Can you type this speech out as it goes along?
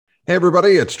Hey,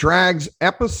 everybody, it's Drags,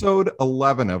 episode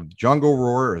 11 of Jungle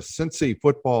Roar, a Cincy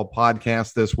football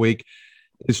podcast this week.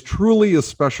 Is truly a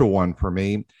special one for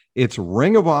me. It's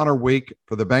Ring of Honor week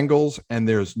for the Bengals, and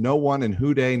there's no one in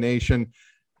Houday Nation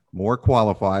more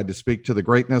qualified to speak to the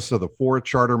greatness of the four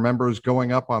charter members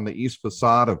going up on the east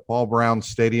facade of Paul Brown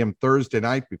Stadium Thursday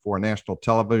night before a national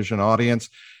television audience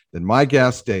than my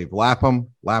guest, Dave Lapham.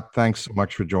 Lap, thanks so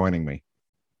much for joining me.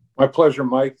 My pleasure,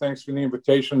 Mike. Thanks for the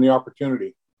invitation and the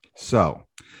opportunity. So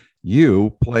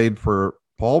you played for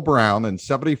Paul Brown in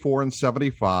 74 and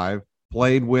 75,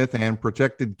 played with and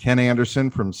protected Ken Anderson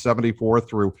from 74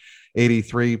 through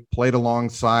 83, played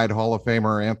alongside Hall of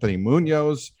Famer Anthony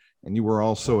Munoz, and you were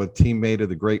also a teammate of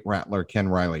the great Rattler Ken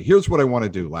Riley. Here's what I want to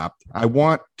do, Lap. I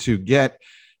want to get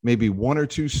maybe one or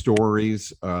two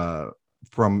stories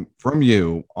from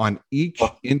you on each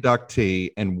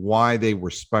inductee and why they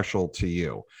were special to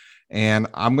you. And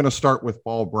I'm going to start with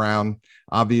Paul Brown.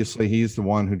 Obviously, he's the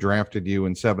one who drafted you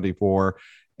in 74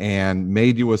 and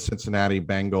made you a Cincinnati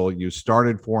Bengal. You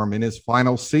started for him in his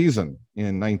final season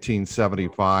in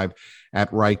 1975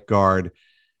 at right guard.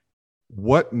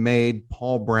 What made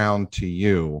Paul Brown to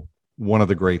you one of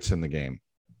the greats in the game?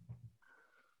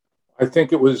 I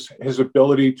think it was his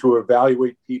ability to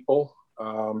evaluate people,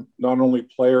 not only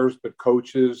players, but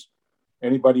coaches,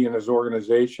 anybody in his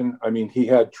organization. I mean, he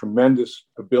had tremendous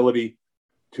ability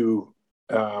to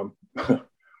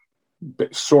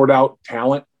sort out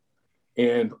talent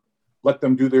and let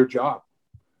them do their job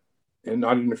and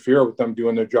not interfere with them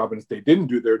doing their job. And if they didn't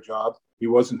do their job, he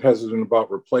wasn't hesitant about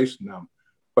replacing them.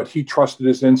 But he trusted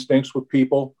his instincts with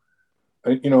people.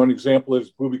 You know, an example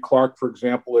is Booby Clark, for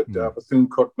example, at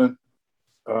Bethune-Cookman,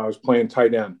 was playing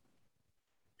tight end.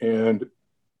 And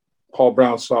Paul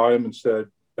Brown saw him and said,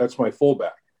 "That's my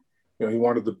fullback." You know, he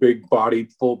wanted the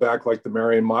big-bodied fullback like the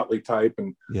Marion Motley type.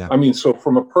 And I mean, so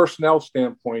from a personnel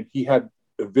standpoint, he had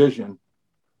a vision.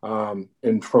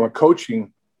 And from a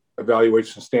coaching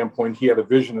evaluation standpoint, he had a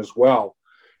vision as well.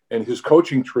 And his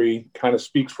coaching tree kind of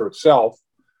speaks for itself.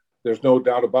 There's no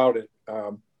doubt about it.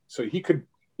 So he could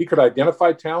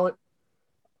identify talent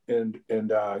and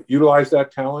utilize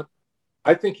that talent.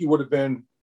 I think he would have been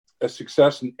a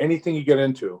success in anything you get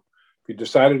into. If he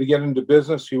decided to get into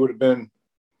business, he would have been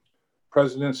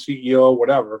president, CEO,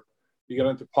 whatever. If you got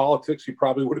into politics, he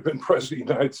probably would have been president of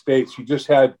the United States. He just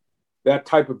had that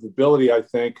type of ability, I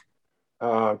think,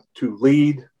 to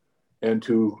lead and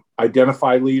to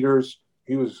identify leaders.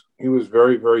 He was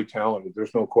very, very talented.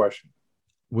 There's no question.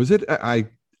 Was it? I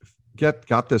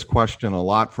got this question a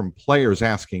lot from players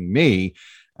asking me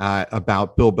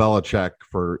about Bill Belichick.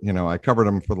 I covered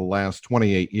him for the last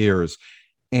 28 years,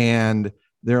 and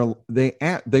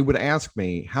they would ask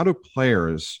me, how do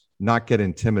players not get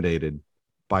intimidated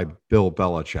by Bill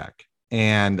Belichick?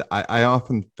 And I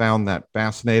often found that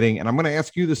fascinating. And I'm going to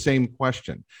ask you the same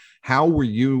question. How were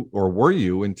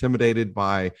you intimidated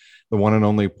by the one and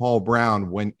only Paul Brown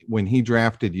when he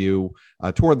drafted you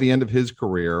toward the end of his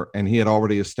career and he had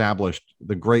already established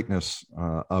the greatness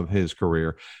of his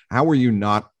career? How were you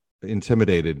not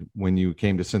intimidated when you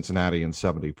came to Cincinnati in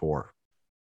 74?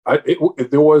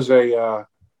 There was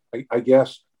I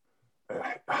guess,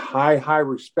 high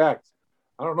respect.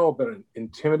 I don't know about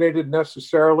intimidated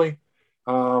necessarily.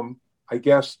 I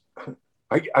guess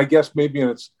maybe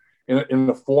in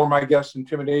the form, I guess,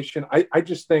 intimidation. I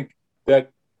just think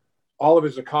that all of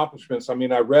his accomplishments, I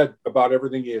mean, I read about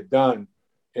everything he had done,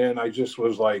 and I just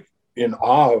was like in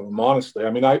awe of him, honestly.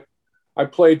 I mean, I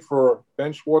played for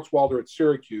Ben Schwartzwalder at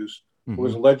Syracuse, who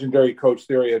was a legendary coach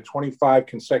there. He had 25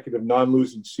 consecutive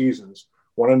non-losing seasons,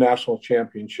 won a national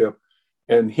championship,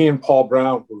 and he and Paul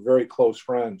Brown were very close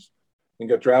friends and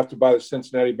got drafted by the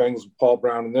Cincinnati Bengals with Paul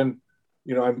Brown. And then,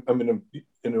 you know, I'm in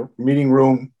a meeting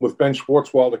room with Ben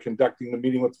Schwartzwalder conducting the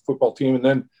meeting with the football team. And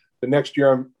then the next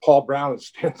year, Paul Brown is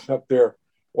standing up there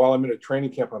while I'm in a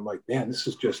training camp. I'm like, man, this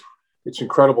is just, it's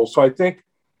incredible. So I think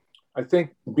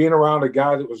being around a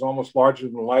guy that was almost larger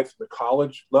than life at the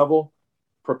college level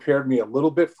prepared me a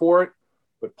little bit for it.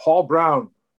 But Paul Brown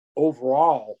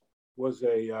overall was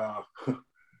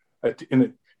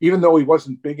even though he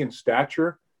wasn't big in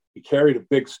stature, he carried a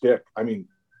big stick. I mean,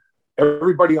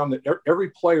 every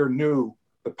player knew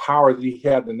the power that he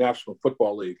had in the National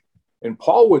Football League. And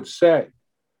Paul would say,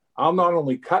 "I'll not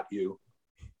only cut you,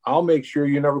 I'll make sure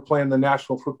you never play in the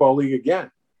National Football League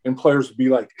again." And players would be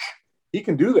like, "He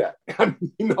can do that." I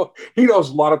mean, he knows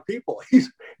a lot of people.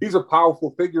 He's a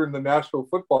powerful figure in the National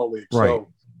Football League. Right.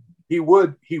 So he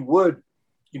would,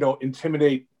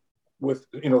 intimidate with,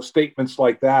 statements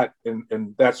like that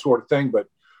and that sort of thing. But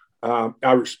I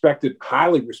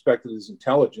highly respected his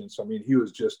intelligence. I mean, he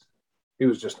was just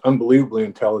unbelievably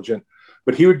intelligent.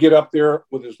 But he would get up there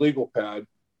with his legal pad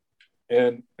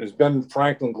and his Ben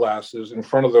Franklin glasses in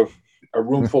front of a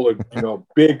room full of,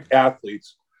 big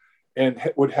athletes, and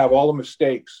would have all the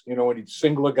mistakes, and he'd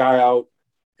single a guy out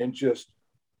and just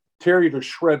tear you to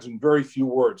shreds in very few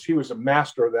words. He was a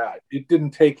master of that. It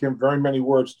didn't take him very many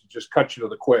words to just cut you to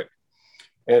the quick.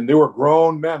 And there were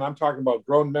grown men, I'm talking about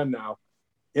grown men now,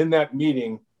 in that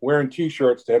meeting wearing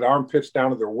T-shirts that had armpits down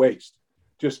to their waist,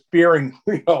 just fearing,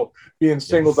 being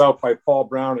singled out by Paul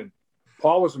Brown. And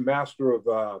Paul was a master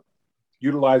of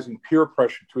utilizing peer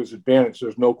pressure to his advantage.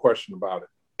 There's no question about it.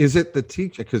 Is it the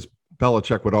teaching? Because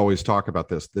Belichick would always talk about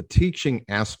this. The teaching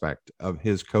aspect of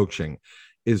his coaching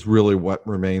is really what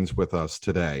remains with us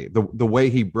today. The way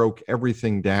he broke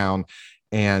everything down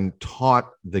and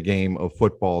taught the game of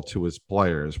football to his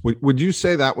players. Would you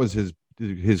say that was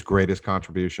his greatest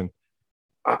contribution?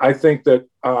 I think that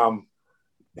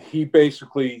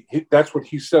that's what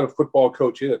he said a football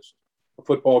coach is. A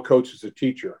football coach is a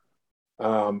teacher.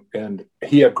 And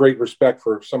he had great respect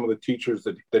for some of the teachers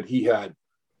that he had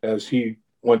as he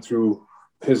went through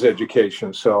his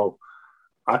education. So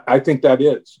I think that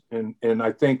is. And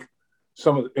I think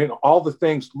some of all the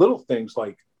things, little things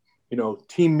like,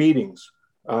 team meetings,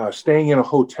 staying in a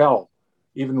hotel,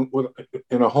 even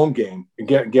in a home game,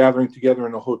 and gathering together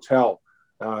in a hotel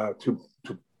to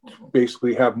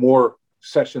basically have more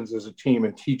sessions as a team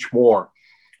and teach more,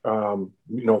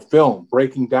 film,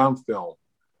 breaking down film.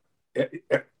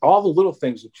 All the little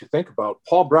things that you think about.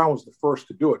 Paul Brown was the first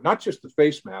to do it, not just the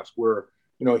face mask where,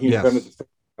 he invented the face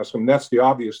mask. I mean, that's the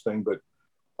obvious thing, but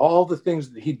all the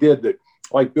things that he did that,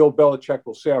 like Bill Belichick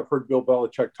will say, I've heard Bill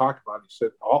Belichick talk about it. He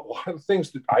said, a lot of the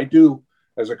things that I do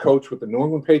as a coach with the New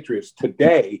England Patriots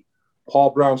today, Paul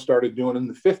Brown started doing in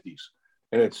the 50s.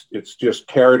 And it's just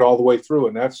carried all the way through.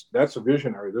 And that's a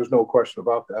visionary. There's no question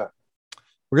about that.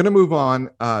 We're going to move on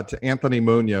to Anthony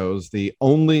Munoz, the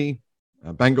only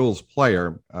Bengals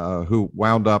player who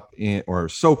wound up in, or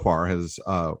so far has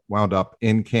wound up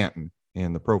in Canton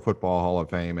in the Pro Football Hall of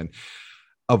Fame. And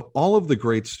of all of the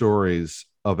great stories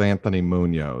of Anthony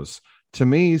Munoz, to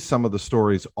me, some of the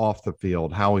stories off the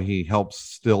field, how he helps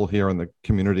still here in the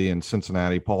community in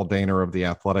Cincinnati. Paul Dehner of The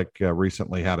Athletic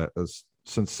recently had a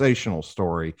sensational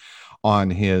story on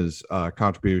his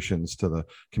contributions to the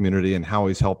community and how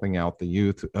he's helping out the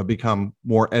youth become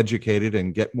more educated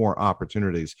and get more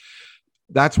opportunities.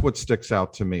 That's what sticks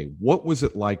out to me. What was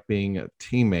it like being a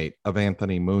teammate of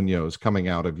Anthony Munoz coming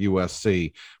out of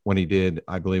USC when he did,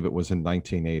 I believe it was in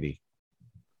 1980?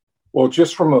 Well,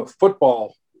 just from a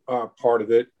football part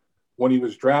of it, when he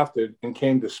was drafted and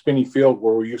came to Spinney Field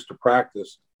where we used to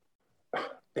practice,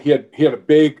 he had a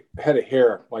big head of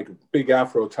hair, like a big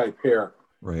Afro type hair.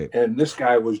 Right. And this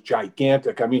guy was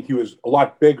gigantic. I mean, he was a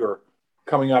lot bigger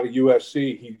coming out of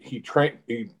USC. He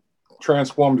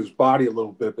transformed his body a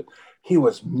little bit, but he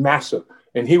was massive.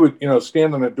 And he would,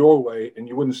 stand in a doorway and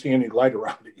you wouldn't see any light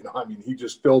around it. He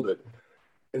just filled it.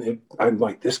 And I'm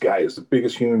like, this guy is the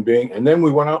biggest human being. And then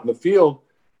we went out in the field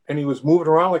and he was moving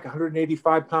around like a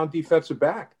 185-pound defensive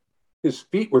back. His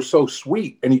feet were so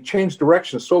sweet and he changed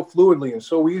direction so fluidly and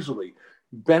so easily.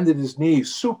 He bended his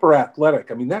knees, super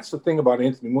athletic. I mean, that's the thing about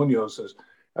Anthony Munoz. Is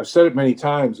I've said it many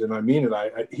times and I mean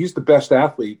it. He's the best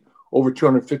athlete over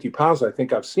 250 pounds I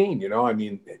think I've seen.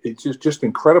 It's just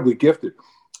incredibly gifted.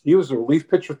 He was a relief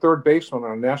pitcher, third baseman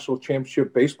on a national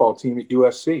championship baseball team at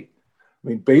USC. I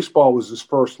mean, baseball was his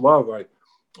first love.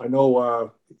 I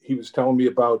know he was telling me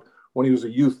about when he was a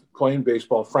youth playing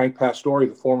baseball. Frank Pastore,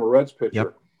 the former Reds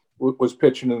pitcher, was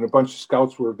pitching, and a bunch of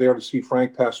scouts were there to see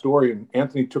Frank Pastore, and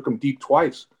Anthony took him deep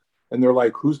twice. And they're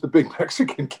like, who's the big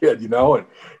Mexican kid, And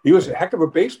he was a heck of a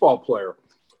baseball player.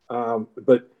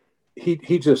 But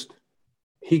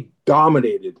he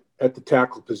dominated at the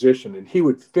tackle position, and he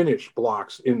would finish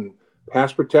blocks in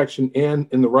pass protection and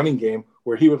in the running game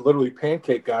where he would literally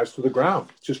pancake guys to the ground,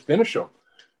 just finish them.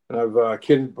 And I've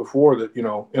kidded before that,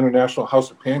 International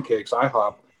House of Pancakes,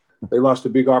 IHOP, they lost a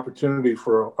big opportunity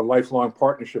for a lifelong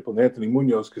partnership with Anthony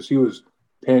Munoz because he was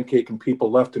pancaking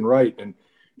people left and right, and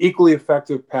equally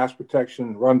effective pass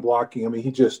protection, run blocking. I mean,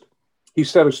 he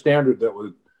set a standard that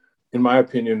was, in my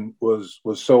opinion, was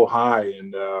so high.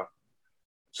 And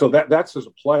so that's as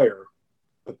a player.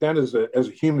 But then as a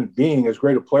human being, as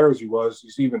great a player as he was,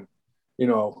 he's even,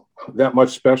 that much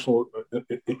special,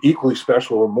 equally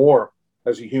special or more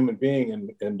as a human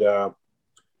being. And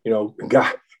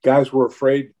guys were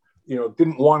afraid,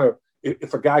 didn't want to,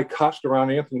 if a guy cussed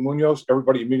around Anthony Munoz,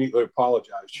 everybody immediately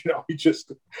apologized.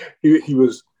 He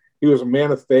was a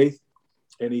man of faith,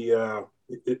 and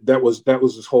that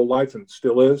was his whole life, and it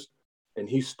still is. And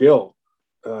he still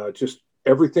just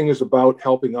everything is about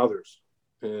helping others.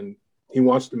 And He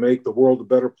wants to make the world a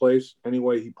better place any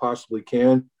way he possibly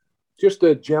can. Just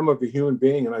a gem of a human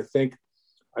being, and I think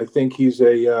he's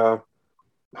a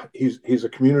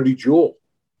community jewel.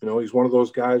 He's one of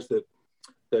those guys that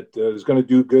is going to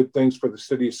do good things for the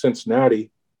city of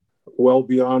Cincinnati, well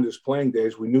beyond his playing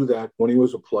days. We knew that when he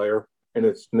was a player, and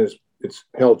it's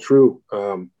held true.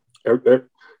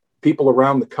 People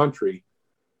around the country,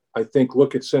 I think,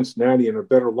 look at Cincinnati in a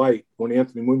better light when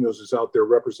Anthony Munoz is out there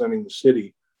representing the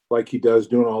city like he does,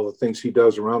 doing all the things he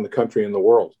does around the country and the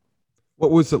world.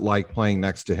 What was it like playing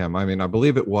next to him? I mean, I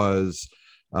believe it was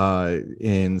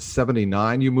in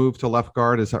 '79 you moved to left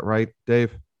guard. Is that right,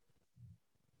 Dave?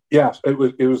 Yes, it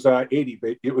was 80.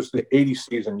 It was the 80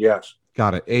 season. Yes.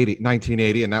 Got it.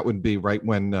 1980. And that would be right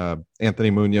when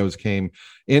Anthony Munoz came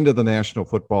into the National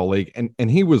Football League.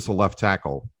 And he was the left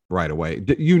tackle right away.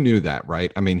 You knew that,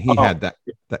 right? I mean, he had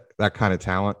that kind of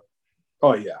talent.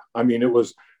 Oh yeah. I mean, it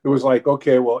was like,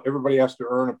 okay, well, everybody has to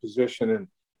earn a position, and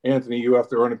Anthony, you have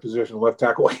to earn a position left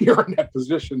tackle. You're in that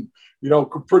position,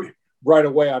 pretty right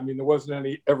away. I mean, there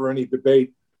wasn't ever any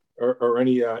debate or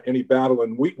any battle.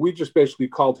 And we just basically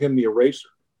called him the eraser,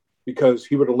 because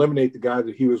he would eliminate the guy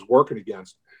that he was working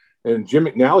against. And Jim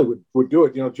McNally would do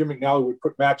it. Jim McNally would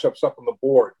put matchups up on the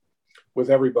board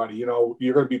with everybody. You're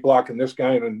going to be blocking this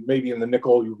guy, and then maybe in the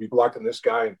nickel, you'll be blocking this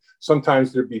guy. And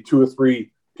sometimes there'd be 2 or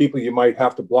 3 people you might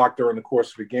have to block during the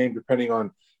course of the game, depending on,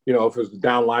 if it was the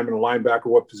down lineman, a linebacker,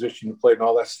 what position you played, and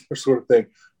all that sort of thing.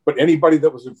 But anybody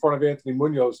that was in front of Anthony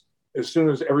Munoz, as soon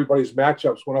as everybody's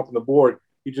matchups went up on the board,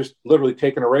 he just literally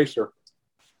take an eraser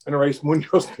and erase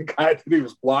Munoz, the guy that he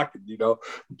was blocking, the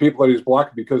people that he was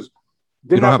blocking, because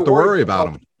didn't have to worry about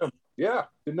him. Yeah,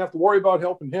 didn't have to worry about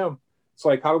helping him. It's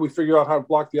like, how do we figure out how to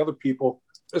block the other people?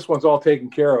 This one's all taken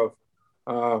care of.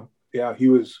 He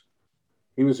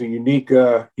was a unique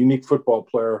football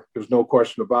player. There's no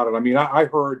question about it. I mean, I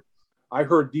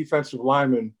heard defensive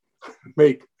linemen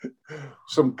make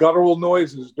some guttural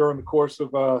noises during the course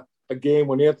of a game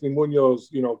when Anthony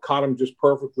Munoz, caught him just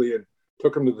perfectly and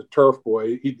took him to the turf.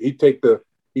 Boy, he'd take the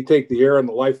air and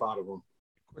the life out of him.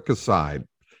 Quick aside,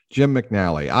 Jim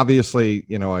McNally. Obviously,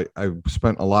 I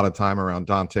spent a lot of time around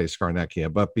Dante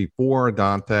Scarnecchia, but before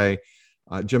Dante,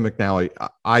 Jim McNally,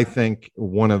 I think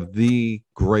one of the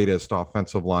greatest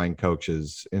offensive line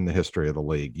coaches in the history of the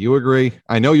league. You agree?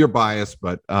 I know you're biased,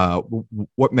 but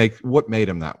what made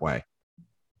him that way?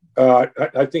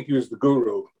 I think he was the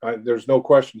guru. There's no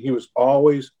question. He was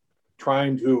always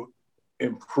trying to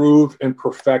improve and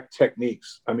perfect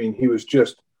techniques. I mean, he was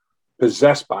just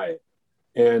possessed by it.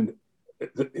 And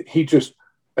he just,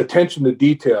 attention to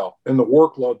detail and the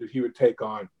workload that he would take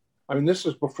on. I mean, this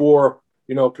is before,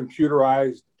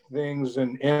 computerized things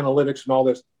and analytics and all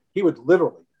this. He would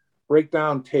literally break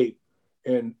down tape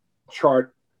and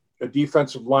chart a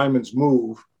defensive lineman's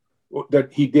move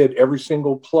that he did every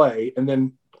single play, and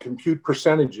then compute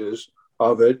percentages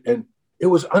of it. And it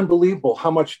was unbelievable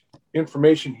how much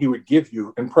information he would give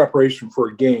you in preparation for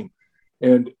a game.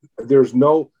 And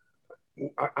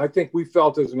I think we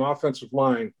felt as an offensive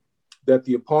line that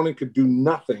the opponent could do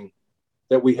nothing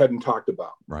that we hadn't talked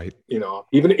about. Right.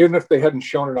 Even if they hadn't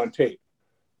shown it on tape,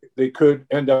 they could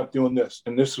end up doing this.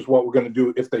 And this is what we're going to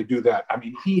do if they do that. I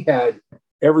mean, he had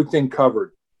everything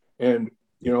covered, and,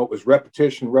 it was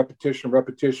repetition.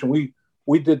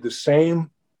 We did the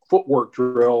same footwork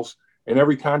drills and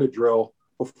every kind of drill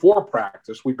before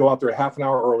practice. We'd go out there a half an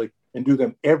hour early and do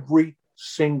them every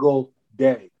single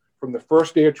day. From the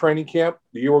first day of training camp,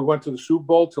 the year we went to the Super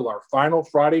Bowl, till our final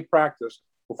Friday practice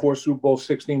before Super Bowl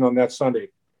 16 on that Sunday,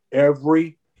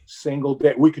 every single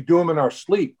day. We could do them in our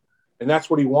sleep, and that's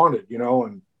what he wanted,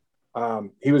 and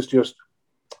he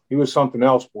was something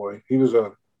else, boy.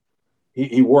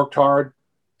 He worked hard,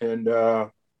 and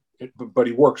but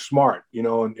he worked smart,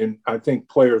 and I think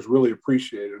players really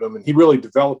appreciated him, and he really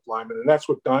developed linemen, and that's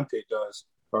what Dante does,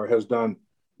 or has done,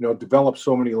 develop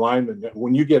so many linemen.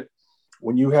 When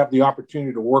you have the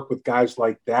opportunity to work with guys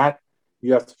like that,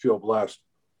 you have to feel blessed.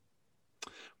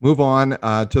 Move on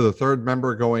to the third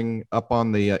member going up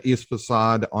on the east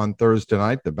facade on Thursday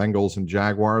night, the Bengals and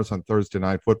Jaguars on Thursday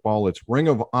Night Football. It's Ring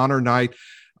of Honor night,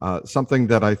 something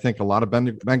that I think a lot of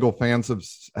Bengal fans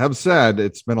have said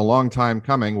it's been a long time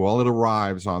coming. Well, it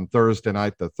arrives on Thursday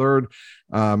night. The third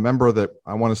member that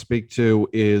I want to speak to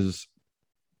is,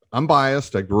 I'm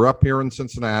biased. I grew up here in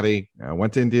Cincinnati. I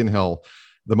went to Indian Hill.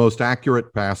 The most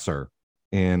accurate passer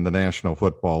in the National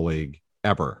Football League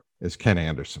ever is Ken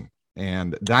Anderson.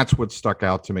 And that's what stuck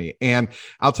out to me. And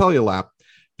I'll tell you, Lap,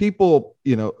 people,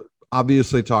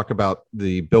 obviously talk about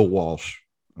the Bill Walsh,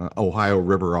 Ohio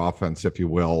River offense, if you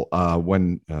will,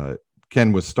 when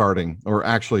Ken was starting, or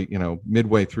actually,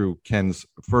 midway through Ken's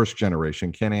first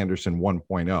generation, Ken Anderson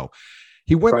 1.0.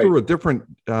 He went through a different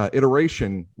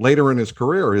iteration later in his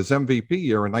career. His MVP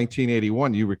year in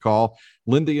 1981, you recall,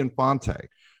 Lindy Infante.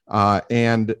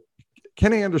 And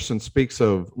Ken Anderson speaks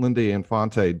of Lindy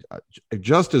Infante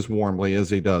just as warmly as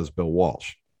he does Bill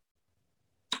Walsh.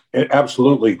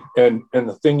 Absolutely. And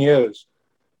the thing is,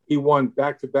 he won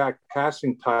back-to-back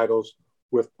passing titles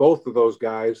with both of those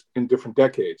guys in different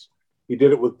decades. He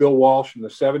did it with Bill Walsh in the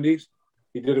 70s.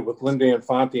 He did it with Lindy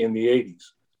Infante in the 80s.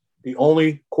 The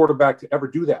only quarterback to ever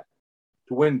do that,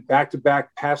 to win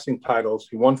back-to-back passing titles.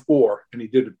 He won 4, and he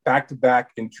did it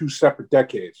back-to-back in 2 separate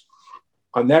decades.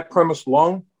 On that premise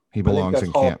alone, he belongs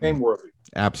in Hall Canton. of Fame worthy.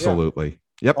 Absolutely.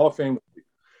 Yeah. Yep. Hall of Fame worthy.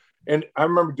 And I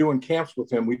remember doing camps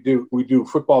with him. We do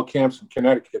football camps in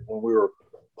Connecticut when we were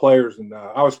players, and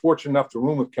I was fortunate enough to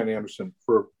room with Ken Anderson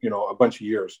for a bunch of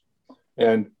years.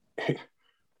 And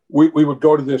we would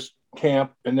go to this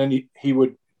camp, and then he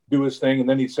would do his thing, and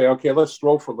then he'd say, okay, let's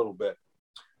throw for a little bit.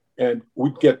 And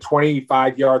we'd get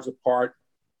 25 yards apart,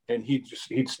 and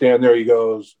he'd stand there. He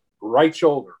goes, right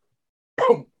shoulder,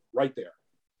 boom, right there.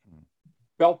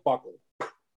 Belt buckle,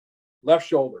 left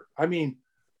shoulder. I mean,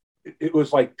 it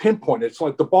was like pinpoint. It's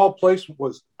like the ball placement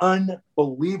was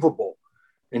unbelievable.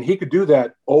 And he could do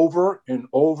that over and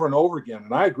over and over again.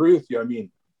 And I agree with you. I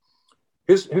mean,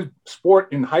 his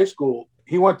sport in high school,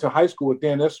 he went to high school with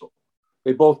Dan Issel.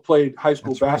 They both played high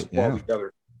school basketball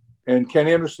together. And Ken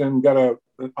Anderson got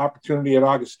an opportunity at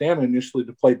Augustana initially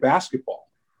to play basketball.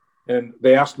 And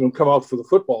they asked him to come out for the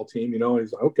football team, and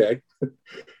he's like, okay.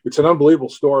 It's an unbelievable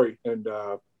story. And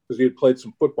because he had played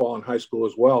some football in high school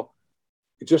as well.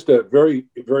 It's just a very,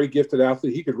 very gifted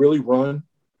athlete. He could really run.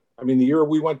 I mean, the year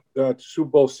we went to Super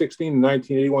Bowl 16 in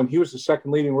 1981, he was the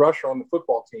second leading rusher on the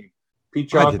football team. Pete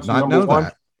Johnson, I did not know #1.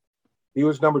 that. He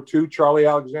was number 2. Charlie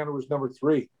Alexander was number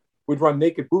 3. We'd run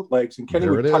naked bootlegs, and Kenny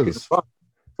would tuck his butt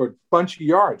for a bunch of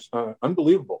yards.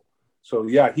 Unbelievable. So,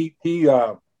 yeah, he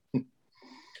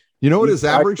you know what his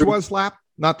average was, Lap?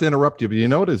 Not to interrupt you, but you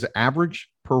know what his average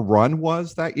per run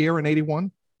was that year in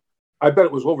 81? I bet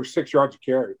it was over 6 yards a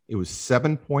carry. It was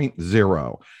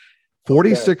 7.0.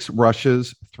 46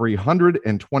 rushes,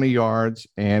 320 yards,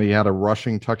 and he had a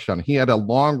rushing touchdown. He had a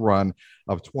long run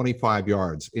of 25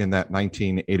 yards in that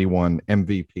 1981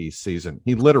 MVP season.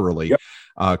 He literally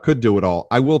could do it all.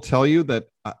 I will tell you that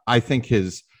I think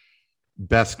his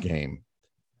best game,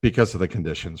 because of the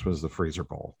conditions, was the Freezer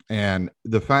Bowl. And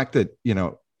the fact that,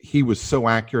 he was so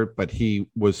accurate, but he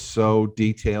was so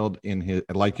detailed in his,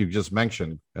 like you just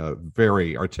mentioned,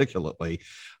 very articulately.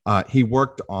 He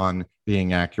worked on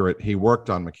being accurate. He worked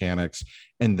on mechanics.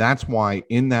 And that's why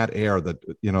in that air that,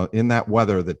 in that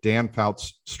weather that Dan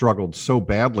Fouts struggled so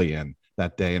badly in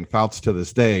that day, and Fouts to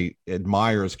this day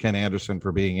admires Ken Anderson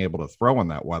for being able to throw in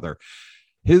that weather.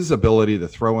 His ability to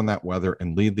throw in that weather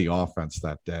and lead the offense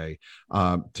that day,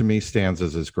 to me, stands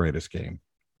as his greatest game.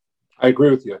 I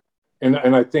agree with you.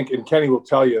 And I think, and Kenny will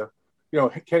tell you,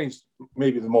 Kenny's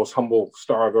maybe the most humble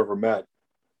star I've ever met,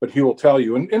 but he will tell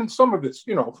you, and some of it's,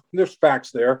 there's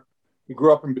facts there. He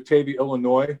grew up in Batavia,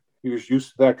 Illinois. He was used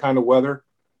to that kind of weather.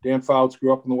 Dan Fouts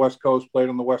grew up on the West Coast, played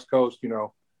on the West Coast.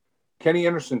 Kenny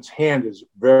Anderson's hand is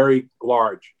very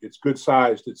large. It's good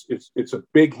sized. It's a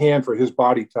big hand for his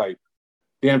body type.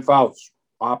 Dan Fouts,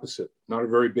 opposite, not a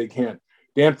very big hand.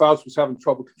 Dan Fouts was having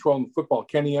trouble controlling the football.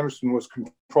 Kenny Anderson was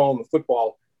controlling the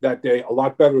football that day a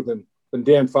lot better than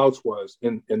Dan Fouts was.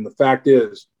 And the fact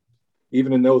is,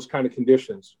 even in those kind of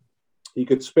conditions, he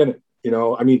could spin it.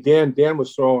 Dan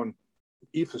was throwing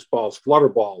ephus balls, flutter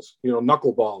balls,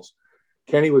 knuckle balls.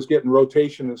 Kenny was getting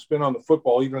rotation and spin on the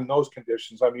football, even in those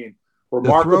conditions. I mean,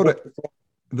 remarkable.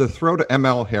 The throw to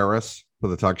ML Harris for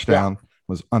the touchdown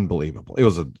was unbelievable. It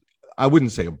was I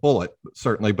wouldn't say a bullet,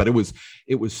 certainly, but it was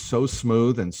so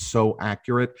smooth and so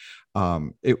accurate.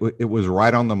 It was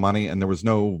right on the money, and there was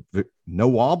no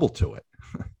wobble to it.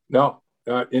 No,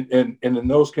 and in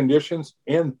those conditions,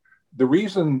 and the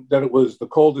reason that it was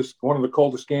one of the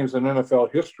coldest games in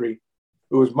NFL history,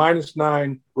 it was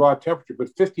 -9 raw temperature, but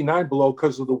 59 below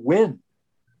because of the wind,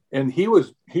 and he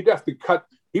was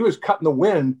cutting the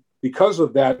wind because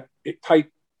of that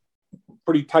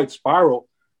pretty tight spiral.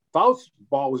 Fouts'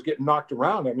 ball was getting knocked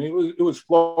around. I mean, it was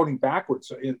floating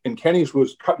backwards, and Kenny's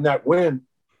was cutting that wind,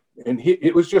 and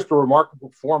it was just a remarkable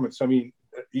performance. I mean,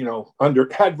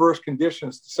 under adverse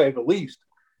conditions, to say the least,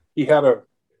 he had an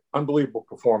unbelievable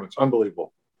performance.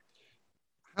 Unbelievable.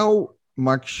 How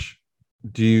much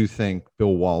do you think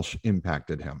Bill Walsh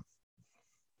impacted him?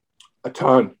 A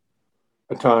ton.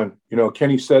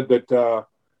 Kenny said that,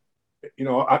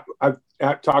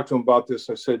 I've talked to him about this.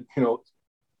 I said,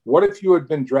 What if you had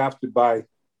been drafted by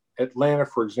Atlanta,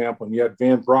 for example, and you had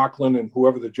Van Brocklin and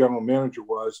whoever the general manager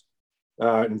was,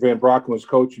 and Van Brocklin was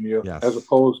coaching you, Yes. as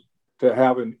opposed to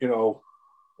having,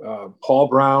 Paul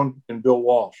Brown and Bill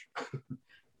Walsh.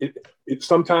 It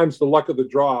sometimes the luck of the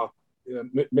draw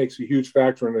makes a huge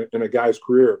factor in a guy's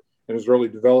career and his early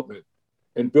development.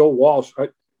 And Bill Walsh,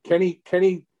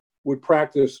 Kenny would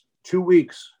practice 2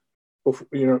 weeks before,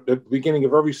 at the beginning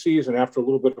of every season after a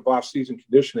little bit of off-season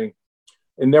conditioning,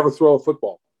 and never throw a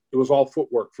football. It was all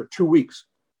footwork for 2 weeks,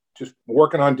 just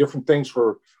working on different things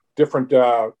for different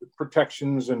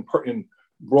protections and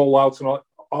rollouts and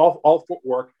all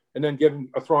footwork, and then get in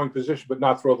a throwing position but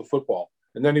not throw the football.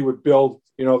 And then he would build,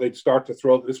 they'd start to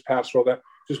throw this pass, throw that,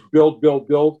 just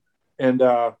build. And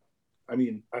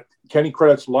Kenny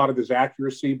credits a lot of his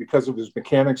accuracy because of his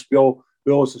mechanics. Bill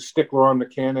is a stickler on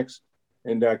mechanics,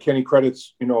 and Kenny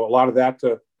credits, a lot of that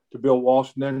to Bill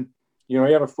Walsh. And then, he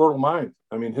had a fertile mind.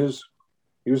 I mean,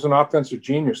 he was an offensive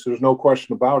genius. There's no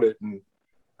question about it. And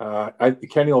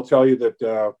Kenny will tell you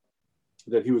that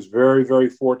he was very, very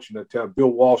fortunate to have Bill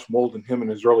Walsh molding him in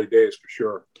his early days, for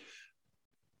sure.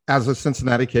 As a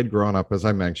Cincinnati kid growing up, as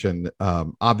I mentioned,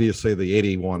 obviously the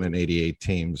 81 and 88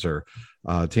 teams are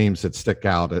teams that stick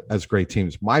out as great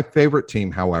teams. My favorite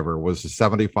team, however, was the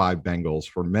 75 Bengals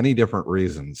for many different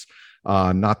reasons,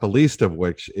 not the least of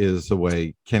which is the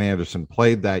way Ken Anderson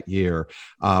played that year,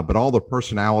 but all the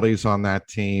personalities on that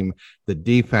team. The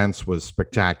defense was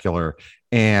spectacular.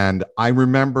 And I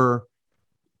remember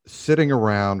sitting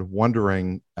around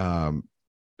wondering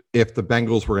if the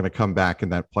Bengals were going to come back in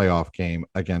that playoff game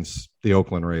against the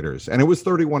Oakland Raiders. And it was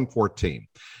 31-14.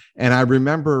 And I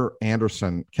remember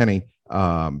Kenny,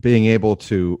 being able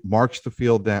to march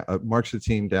the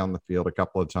team down the field a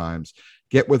couple of times,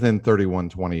 get within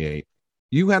 31-28.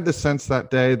 You had the sense that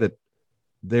day that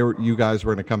you guys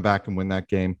were going to come back and win that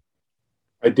game?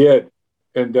 I did.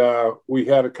 And we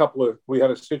had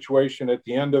a situation at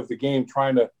the end of the game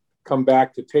trying to come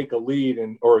back to take a lead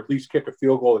or at least kick a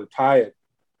field goal to tie it.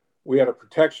 We had a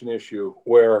protection issue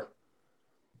where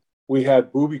we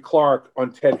had Boobie Clark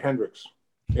on Ted Hendricks,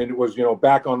 and it was,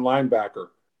 back on linebacker.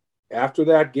 After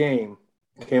that game,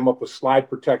 came up with slide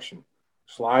protection.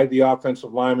 Slide the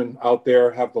offensive lineman out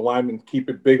there, have the lineman keep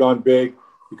it big on big,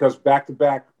 because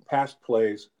back-to-back pass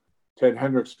plays, Ted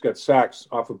Hendricks got sacks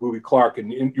off of Boobie Clark,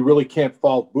 and you really can't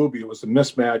fault Boobie. It was a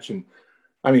mismatch, and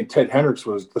Ted Hendricks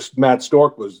Matt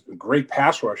Stork was a great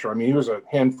pass rusher. He was a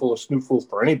handful of snootfuls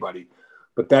for anybody.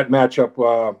 But that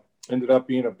matchup ended up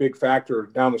being a big factor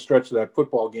down the stretch of that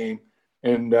football game.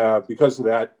 And because of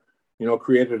that,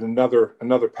 created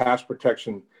another pass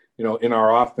protection, in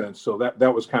our offense. So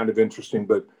that was kind of interesting.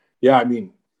 But, yeah,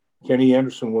 Kenny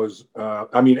Anderson was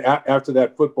after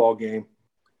that football game,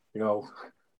 Gene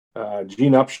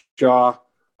Upshaw,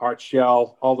 Art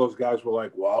Shell, all those guys were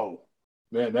like, whoa,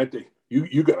 man,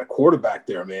 you got a quarterback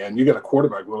there, man. You got a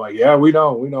quarterback. We're like, yeah, we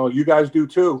know. You guys do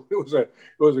too. It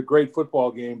was a great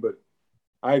football game, but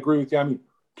I agree with you.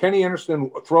 Kenny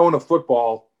Anderson throwing a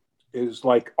football is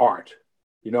like art,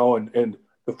 and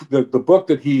the book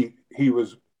that he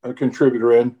was a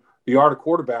contributor in, The Art of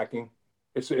Quarterbacking,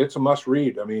 it's a must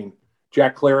read.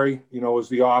 Jack Clary, was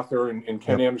the author, and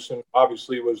Ken Anderson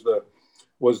obviously was the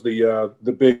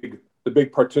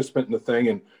big participant in the thing.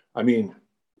 And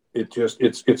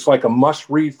it's like a must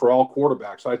read for all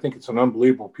quarterbacks. I think it's an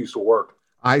unbelievable piece of work.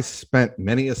 I spent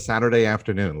many a Saturday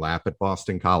afternoon at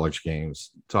Boston College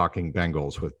games talking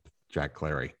Bengals with Jack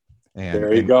Clary. And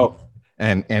there you go.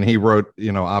 And he wrote,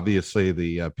 obviously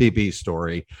the PB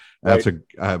story. That's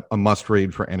right. a must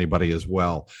read for anybody as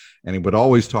well. And he would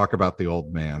always talk about the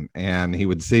old man, and he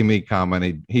would see me come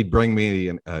and he'd bring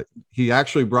me, he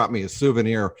actually brought me a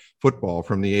souvenir football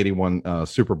from the 81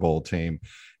 Super Bowl team.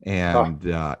 And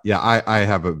I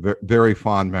have very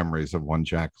fond memories of one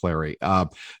Jack Clary.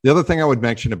 The other thing I would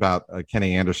mention about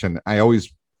Kenny Anderson, I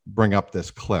always bring up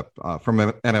this clip from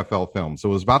NFL Films. It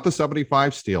was about the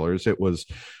 75 Steelers. It was,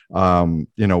 one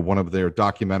of their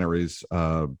documentaries,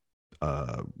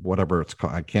 whatever it's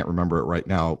called. I can't remember it right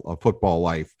now. A Football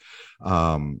Life,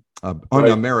 on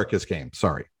America's Game.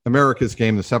 Sorry, America's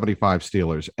Game, the 75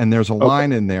 Steelers. And there's a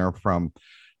line in there from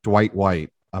Dwight White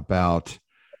about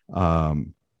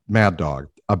Mad Dog,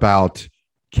 about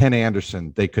Ken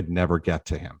Anderson. They could never get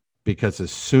to him because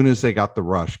as soon as they got the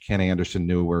rush, Ken Anderson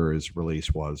knew where his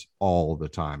release was all the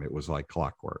time. It was like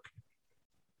clockwork.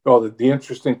 Well, the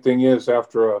interesting thing is,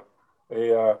 after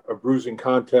a bruising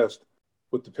contest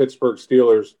with the Pittsburgh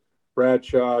Steelers,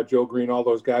 Bradshaw, Joe Green, all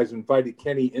those guys invited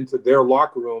Kenny into their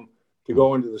locker room to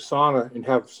go into the sauna and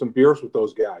have some beers with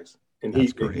those guys. And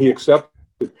he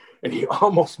accepted, and he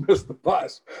almost missed the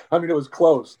bus. It was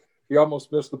close. he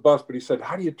almost missed the bus, but he said,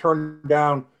 how do you turn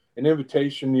down an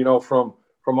invitation,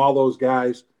 from all those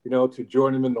guys, to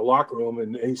join him in the locker room?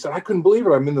 And he said, I couldn't believe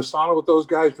it. I'm in the sauna with those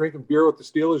guys drinking beer with the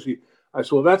Steelers. I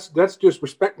said, well, that's just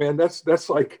respect, man. That's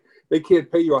like, they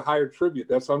can't pay you a higher tribute.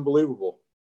 That's unbelievable.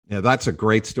 Yeah, that's a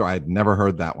great story. I'd never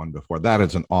heard that one before. That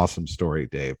is an awesome story,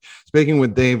 Dave. Speaking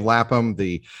with Dave Lapham,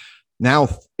 now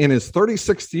in his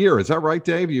 36th year. Is that right,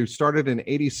 Dave? You started in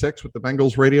 '86 with the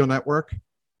Bengals radio network?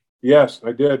 Yes,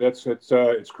 I did.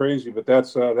 It's crazy, but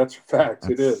that's a fact.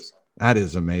 It is. That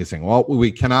is amazing. Well,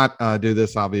 we cannot do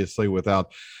this, obviously,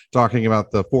 without talking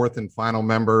about the fourth and final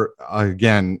member.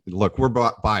 Again, look, we're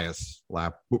biased.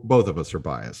 Both of us are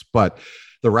biased. But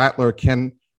the Rattler,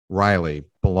 Ken Riley,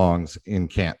 belongs in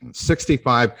Canton.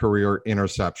 65 career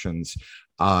interceptions.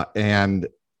 And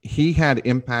he had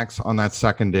impacts on that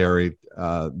secondary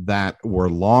that were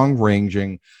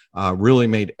long-ranging, really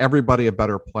made everybody a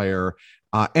better player.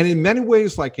 And in many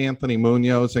ways, like Anthony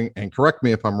Munoz, and correct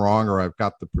me if I'm wrong or I've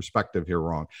got the perspective here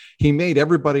wrong, he made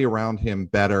everybody around him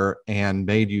better and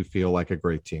made you feel like a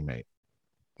great teammate.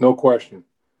 No question.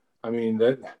 I mean,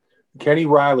 that Kenny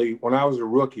Riley, when I was a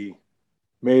rookie,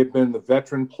 may have been the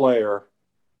veteran player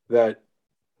that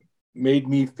made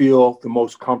me feel the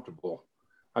most comfortable.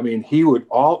 I mean, he would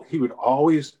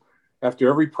always, after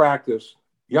every practice,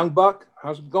 young buck,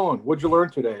 how's it going? What'd you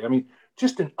learn today? I mean,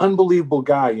 just an unbelievable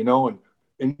guy,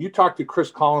 and you talk to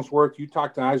Chris Collinsworth, you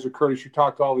talk to Isaac Curtis, you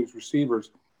talk to all these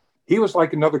receivers. He was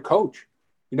like another coach.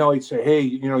 He'd say, hey,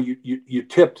 you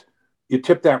tipped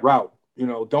that route.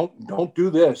 Don't do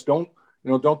this. Don't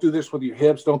do this with your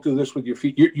hips. Don't do this with your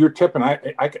feet. You're tipping.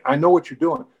 I know what you're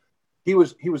doing. He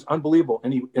was unbelievable.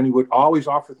 And he would always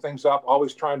offer things up,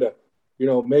 always trying to,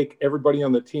 make everybody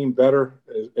on the team better,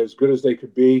 as good as they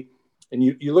could be. And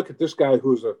you look at this guy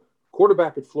who's a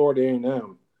quarterback at Florida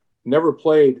A&M, never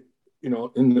played,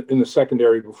 in the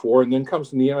secondary before, and then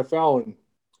comes in the NFL and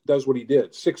does what he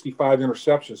did. 65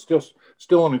 interceptions,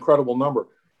 still an incredible number.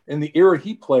 In the era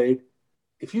he played,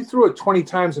 if you threw it 20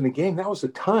 times in a game, that was a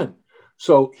ton.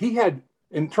 So he had,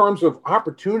 in terms of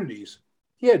opportunities,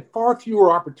 he had far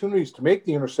fewer opportunities to make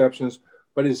the interceptions,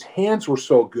 but his hands were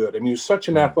so good. I mean, he was such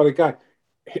an athletic guy.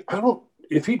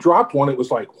 If he dropped one, it was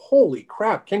like, holy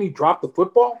crap, can he drop the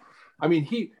football? I mean,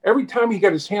 every time he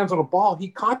got his hands on a ball, he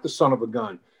caught the son of a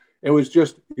gun. He was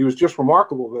just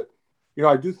remarkable. But,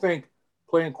 I do think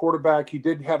playing quarterback, he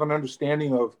did have an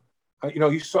understanding of,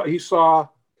 he saw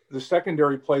the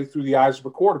secondary play through the eyes of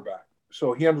a quarterback.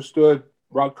 So he understood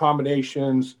route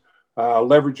combinations,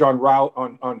 leverage on route,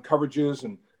 on coverages,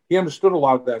 and he understood a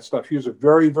lot of that stuff. He was a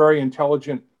very, very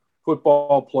intelligent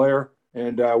football player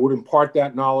and would impart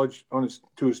that knowledge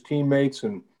to his teammates.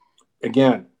 And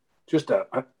again, just an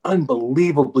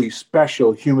unbelievably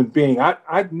special human being.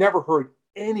 I've never heard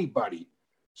anybody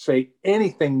say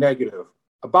anything negative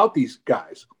about these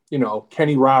guys.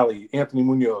 Kenny Riley, Anthony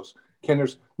Munoz,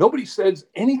 nobody says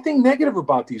anything negative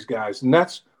about these guys. And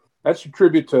that's a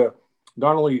tribute to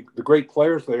not only the great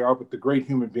players they are, but the great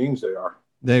human beings they are.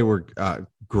 They were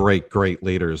great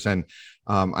leaders. And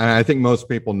I think most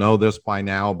people know this by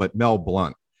now, but Mel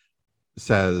Blount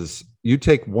says, you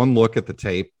take one look at the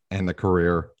tape and the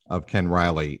career of Ken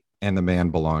Riley, and the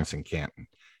man belongs in Canton.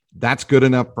 That's good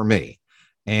enough for me.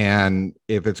 And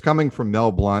if it's coming from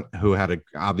Mel Blount, who had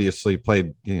obviously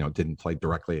played, didn't play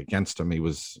directly against him. He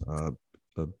was a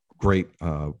great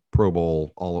Pro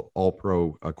Bowl, all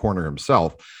pro corner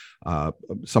himself,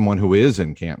 someone who is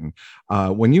in Canton.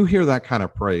 When you hear that kind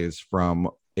of praise from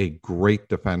a great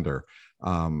defender,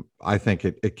 I think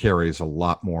it carries a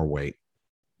lot more weight.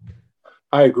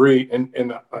 I agree.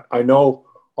 And I know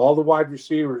all the wide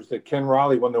receivers that Ken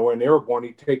Riley, when they were in airborne,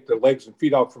 he'd take their legs and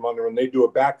feet out from under and they do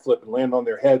a backflip and land on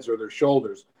their heads or their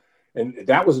shoulders. And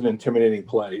that was an intimidating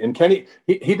play. And Kenny,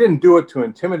 he didn't do it to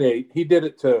intimidate. He did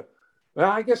it to,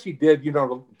 well, I guess he did,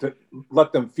 to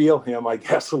let them feel him, I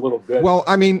guess, a little bit. Well,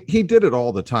 I mean, he did it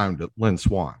all the time to Lynn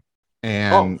Swann.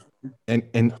 And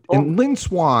Lynn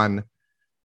Swann,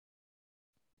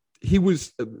 he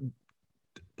was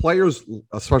players,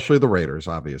 especially the Raiders,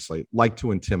 obviously, like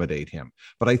to intimidate him.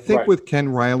 But I think with Ken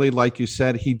Riley, like you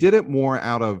said, he did it more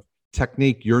out of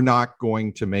technique. You're not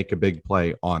going to make a big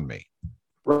play on me.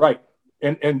 Right.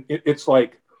 And it's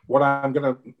like, what I'm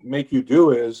going to make you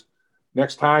do is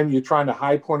next time you're trying to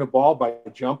high point a ball by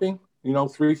jumping,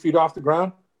 3 feet off the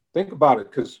ground, think about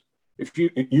it. Because if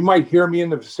you might hear me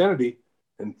in the vicinity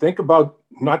and think about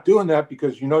not doing that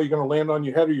because you're going to land on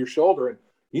your head or your shoulder. And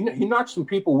he knocked some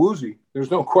people woozy. There's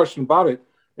no question about it.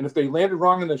 And if they landed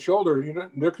wrong in the shoulder,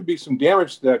 there could be some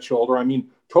damage to that shoulder. I mean,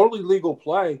 totally legal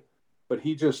play, but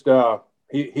he just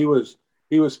he was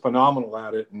phenomenal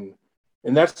at it. And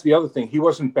And that's the other thing. He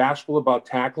wasn't bashful about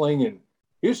tackling, and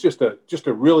he was just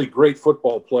a really great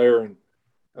football player. And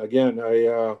again,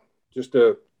 just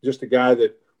a guy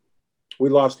that we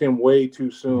lost him way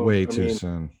too soon. Way too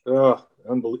soon.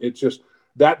 It's just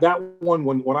that one,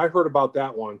 when I heard about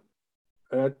that one,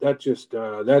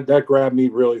 that grabbed me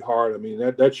really hard. I mean,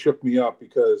 that shook me up,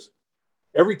 because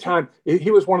every time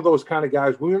he was one of those kind of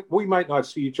guys, we might not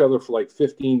see each other for like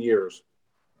 15 years.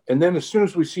 And then as soon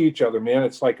as we see each other, man,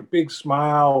 it's like a big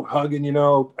smile, hugging,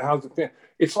 how's the thing?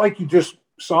 It's like you just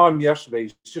saw him yesterday.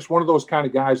 He's just one of those kind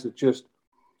of guys that just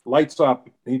lights up.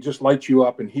 He just lights you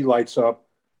up, and he lights up.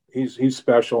 He's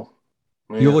special.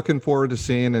 Man. You're looking forward to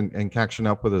seeing and catching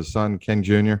up with his son, Ken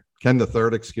the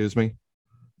third, excuse me.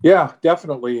 Yeah,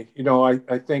 definitely.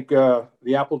 I think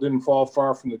the apple didn't fall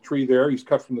far from the tree there. He's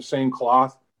cut from the same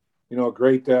cloth. A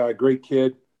great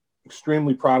kid,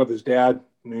 extremely proud of his dad,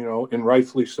 and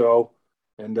rightfully so.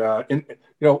 And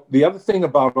the other thing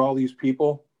about all these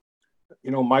people,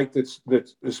 Mike, that's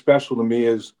special to me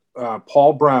is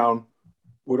Paul Brown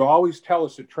would always tell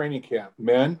us at training camp,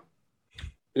 men,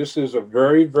 this is a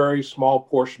very, very small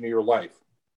portion of your life.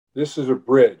 This is a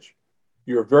bridge.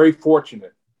 You're very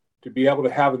fortunate to be able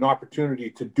to have an opportunity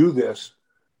to do this.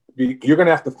 You're going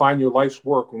to have to find your life's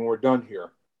work when we're done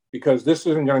here, because this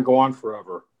isn't going to go on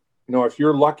forever. If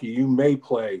you're lucky, you may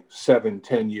play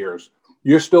 7-10 years.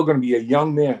 You're still going to be a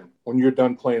young man when you're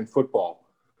done playing football.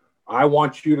 I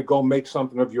want you to go make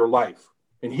something of your life.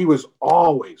 And he was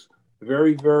always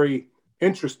very, very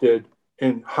interested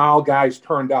in how guys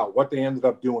turned out, what they ended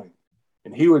up doing.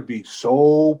 And he would be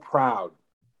so proud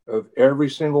of every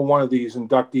single one of these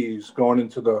inductees going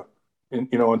into the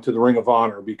Ring of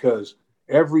Honor, because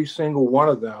every single one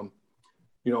of them,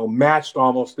 matched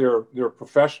almost their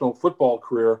professional football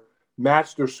career,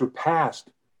 matched or surpassed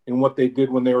in what they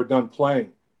did when they were done playing.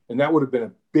 And that would have been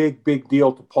a big, big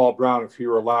deal to Paul Brown if he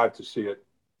were alive to see it.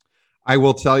 I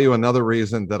will tell you another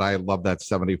reason that I love that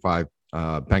 75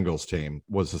 Bengals team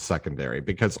was the secondary,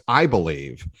 because I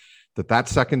believe that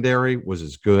secondary was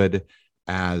as good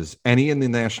as any in the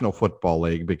National Football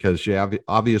League, because you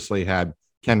obviously had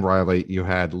Ken Riley, you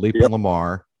had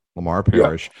Lamar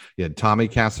Parrish, you had Tommy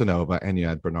Casanova, and you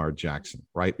had Bernard Jackson,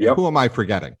 right? Yep. Who am I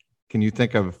forgetting? Can you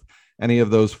think of any of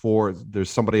those four? There's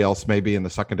somebody else maybe in the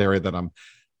secondary that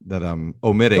I'm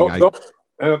omitting.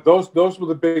 Those were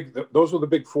the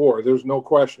big four. There's no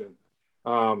question.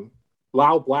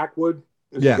 Lau Blackwood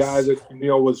is a guy that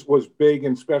was big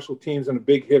in special teams and a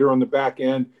big hitter on the back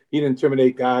end. He'd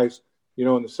intimidate guys,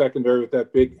 in the secondary with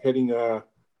that big hitting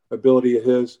ability of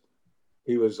his.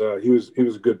 He was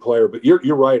a good player. But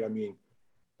you're right. I mean,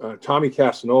 Tommy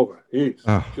Casanova, he's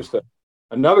just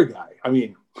another guy. I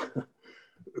mean,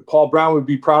 Paul Brown would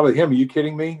be proud of him. Are you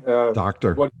kidding me?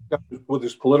 Doctor. What with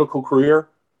his political career?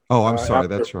 Oh, I'm sorry.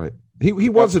 That's right. He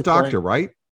was a doctor, right?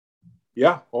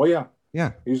 Yeah. Oh, yeah.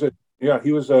 Yeah. He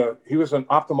was an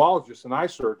ophthalmologist, an eye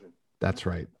surgeon. That's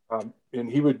right.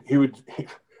 And he would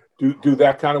do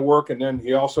that kind of work, and then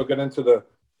he also got into the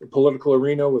political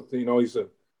arena with he's a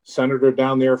senator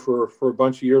down there for a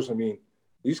bunch of years. I mean,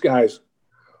 these guys.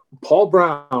 Paul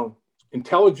Brown,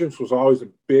 intelligence was always a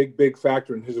big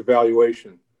factor in his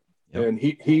evaluation, and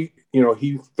he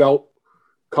felt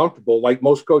comfortable, like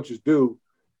most coaches do.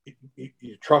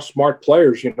 You trust smart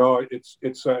players.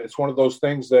 It's one of those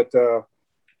things that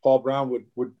Paul Brown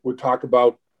would talk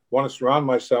about. Want to surround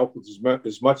myself with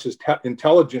as much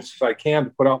intelligence as I can to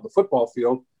put out in the football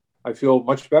field. I feel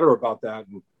much better about that.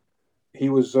 And he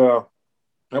was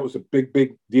that was a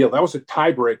big deal. That was a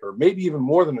tiebreaker, maybe even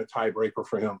more than a tiebreaker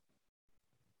for him.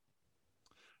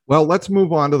 Well, let's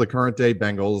move on to the current day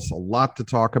Bengals. A lot to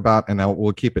talk about, and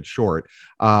we'll keep it short.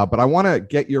 But I want to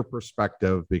get your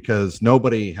perspective, because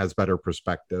nobody has better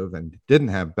perspective and didn't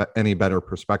have any better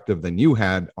perspective than you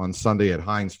had on Sunday at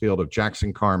Heinz Field of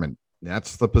Jackson Carman.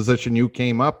 That's the position you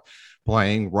came up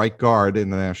playing, right guard in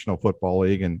the National Football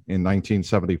League in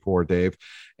 1974, Dave.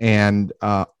 And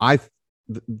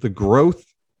the growth,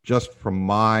 just from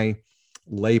my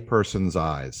layperson's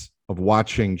eyes, of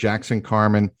watching Jackson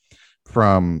Carman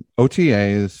from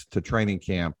OTAs to training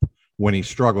camp, when he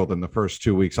struggled in the first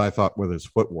 2 weeks, I thought, with his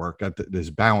footwork, his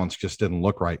balance just didn't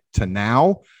look right, to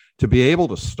now to be able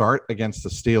to start against the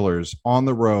Steelers on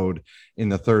the road in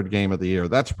the third game of the year.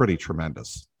 That's pretty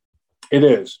tremendous. It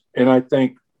is. And I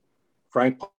think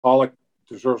Frank Pollock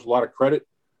deserves a lot of credit.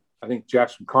 I think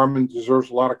Jackson Carman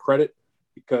deserves a lot of credit,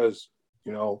 because,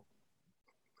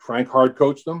 Frank hard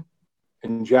coached them,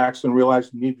 and Jackson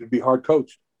realized he needed to be hard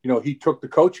coached. He took the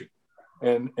coaching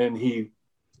and he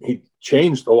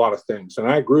changed a lot of things. And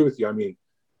I agree with you. I mean,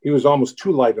 he was almost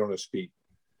too light on his feet,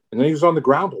 and then he was on the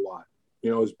ground a lot.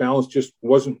 his balance just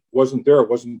wasn't there. It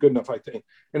wasn't good enough, I think.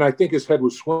 And I think his head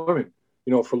was swimming,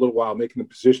 for a little while, making the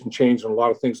position change and a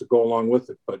lot of things that go along with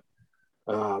it. But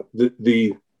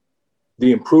the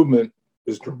improvement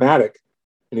is dramatic,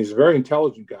 and he's a very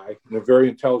intelligent guy and a very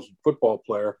intelligent football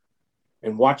player.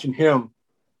 And watching him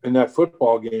in that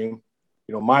football game,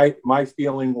 my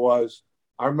feeling was,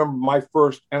 I remember my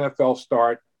first NFL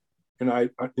start, and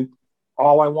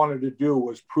all I wanted to do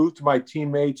was prove to my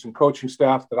teammates and coaching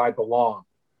staff that I belonged.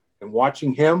 And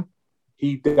watching him,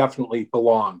 he definitely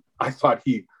belonged. I thought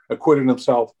he acquitted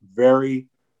himself very,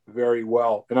 very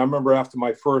well. And I remember after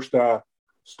my first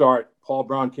start, Paul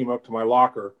Brown came up to my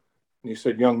locker and he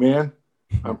said, "Young man,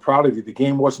 I'm proud of you. The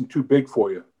game wasn't too big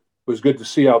for you. It was good to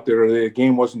see out there. The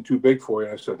game wasn't too big for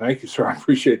you." I said, "Thank you, sir. I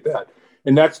appreciate that."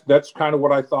 And that's kind of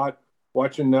what I thought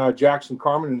watching Jackson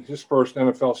Carman in his first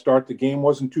NFL start. The game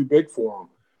wasn't too big for him.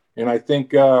 And I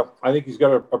think he's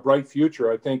got a bright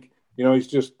future. I think, he's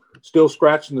just still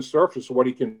scratching the surface of what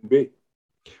he can be.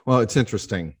 Well, it's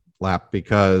interesting, Lap,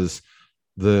 because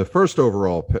the first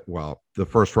round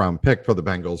pick for the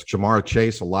Bengals, Jamar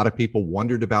Chase, a lot of people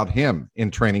wondered about him in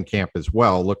training camp as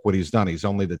well. Look what he's done. He's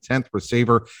only the 10th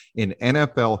receiver in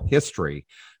NFL history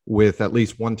with at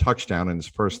least one touchdown in his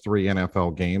first 3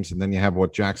 NFL games. And then you have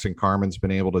what Jackson Carman's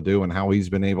been able to do and how he's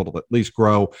been able to at least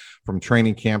grow from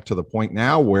training camp to the point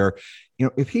now where,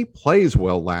 if he plays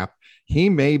well, Lap, he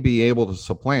may be able to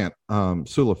supplant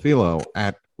Sulafilo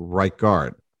at right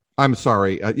guard. I'm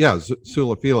sorry.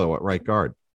 Sulafilo at right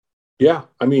guard. Yeah.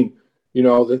 I mean,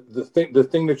 the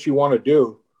thing that you want to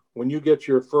do when you get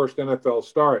your first NFL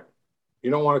start, you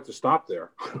don't want it to stop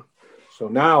there. So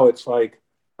now it's like,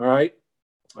 all right,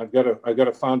 I've got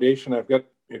a foundation. I've got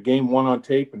a game one on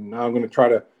tape, and now I'm going to try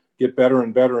to get better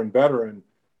and better and better. And,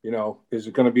 is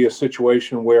it going to be a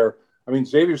situation where,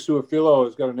 Xavier Su'a-Filo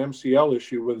has got an MCL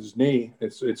issue with his knee.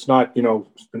 It's not,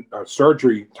 a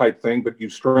surgery type thing, but you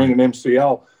strain an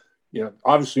MCL,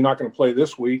 obviously not going to play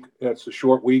this week. That's a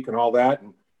short week and all that.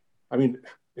 And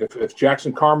if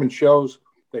Jackson Carman shows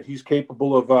that he's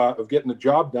capable of getting the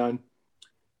job done,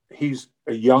 he's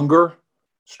a younger,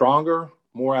 stronger,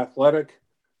 more athletic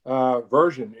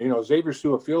version. Xavier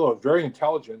Su'a-Filo is very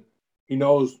intelligent. He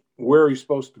knows where he's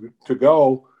supposed to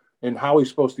go and how he's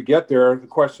supposed to get there. The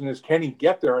question is, can he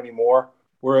get there anymore?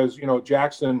 Whereas,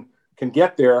 Jackson can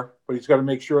get there, but he's got to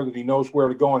make sure that he knows where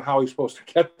to go and how he's supposed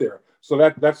to get there. So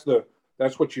that's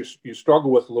what you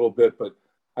struggle with a little bit. But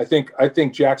I think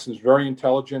Jackson's very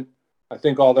intelligent. I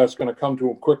think all that's going to come to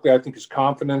him quickly. I think his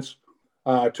confidence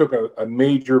took a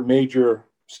major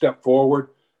step forward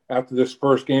after this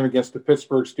first game against the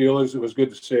Pittsburgh Steelers. It was good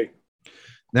to see.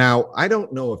 Now, I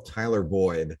don't know if Tyler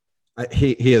Boyd,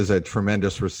 he is a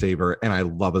tremendous receiver, and I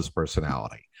love his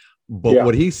personality. But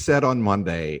what he said on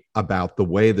Monday about the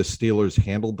way the Steelers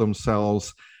handled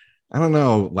themselves, I don't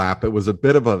know, Lap. It was a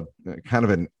bit of a kind of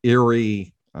an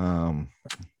eerie,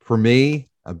 for me,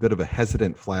 a bit of a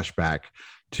hesitant flashback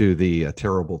to the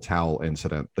terrible towel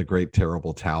incident, the great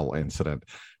terrible towel incident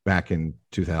back in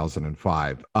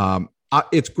 2005.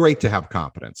 It's great to have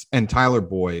confidence, and Tyler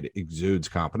Boyd exudes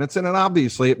confidence. And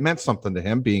obviously it meant something to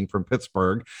him being from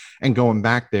Pittsburgh and going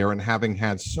back there and having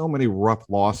had so many rough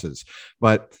losses.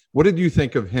 But what did you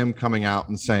think of him coming out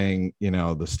and saying, the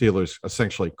Steelers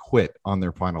essentially quit on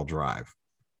their final drive?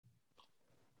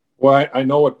 Well, I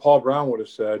know what Paul Brown would have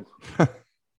said. Paul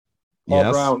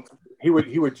Yes. Brown, he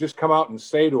would just come out and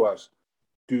say to us,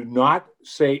 do not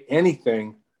say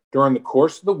anything during the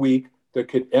course of the week that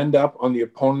could end up on the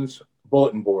opponent's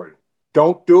bulletin board.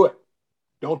 Don't do it.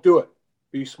 Don't do it.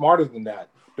 Be smarter than that.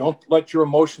 Don't let your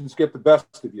emotions get the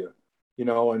best of you.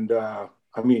 And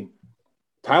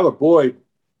Tyler Boyd,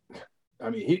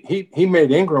 he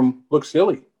made Ingram look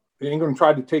silly. Ingram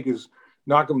tried to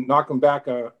knock him back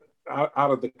out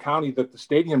of the county that the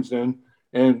stadium's in,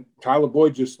 and Tyler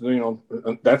Boyd just,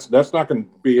 that's not going to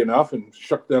be enough, and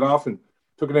shook that off and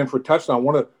took it in for a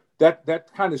touchdown.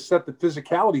 That kind of set the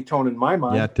physicality tone in my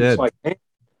mind. Yeah, it did. It's like, hey,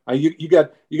 you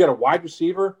got a wide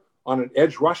receiver on an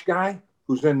edge rush guy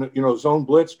who's in zone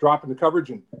blitz, dropping the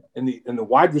coverage, and the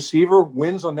wide receiver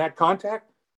wins on that contact.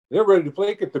 They're ready to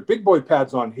play. Get the big boy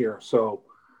pads on here. So,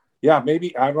 yeah,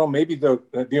 maybe I don't know. Maybe the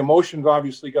emotions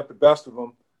obviously got the best of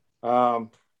them.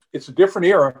 It's a different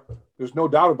era. There's no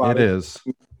doubt about it. It is.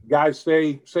 Guys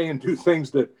say and do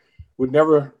things that would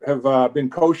never have been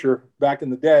kosher back in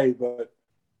the day, but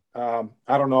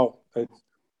I don't know.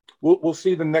 We'll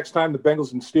see the next time the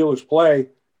Bengals and Steelers play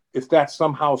if that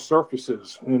somehow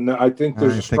surfaces. And I think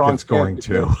there's a strong it's going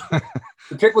to.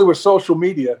 Particularly with social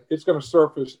media, it's going to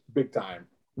surface big time.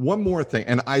 One more thing,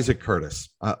 and Isaac Curtis,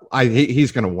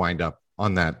 he's going to wind up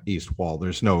on that east wall.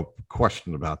 There's no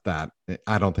question about that.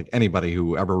 I don't think anybody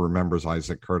who ever remembers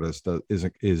Isaac Curtis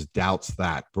doubts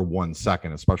that for 1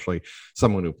 second, especially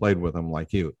someone who played with him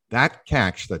like you. That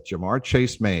catch that Jamar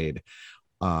Chase made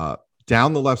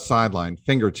down the left sideline,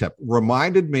 fingertip,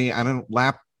 reminded me,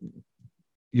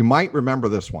 you might remember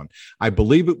this one. I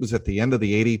believe it was at the end of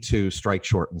the 82 strike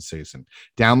shortened season,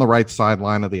 down the right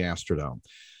sideline of the Astrodome.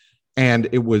 And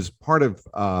it was part of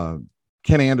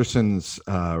Ken Anderson's,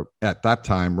 at that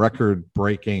time,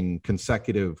 record-breaking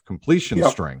consecutive completion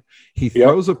string. He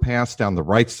throws a pass down the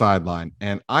right sideline,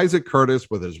 and Isaac Curtis,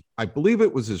 with his, I believe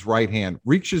it was his right hand,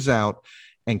 reaches out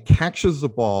and catches the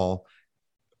ball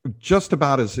just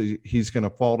about as he's going to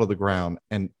fall to the ground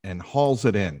and hauls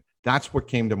it in. That's what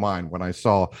came to mind when I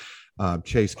saw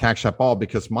Chase catch that ball,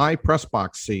 because my press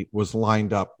box seat was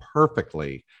lined up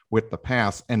perfectly with the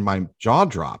pass, and my jaw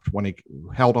dropped when he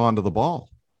held on to the ball.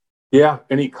 Yeah,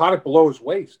 and he caught it below his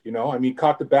waist. He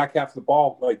caught the back half of the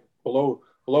ball like below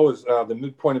his the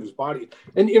midpoint of his body.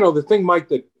 And the thing, Mike,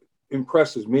 that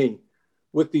impresses me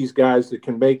with these guys that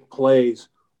can make plays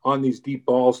on these deep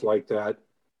balls like that.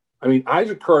 I mean,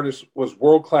 Isaac Curtis was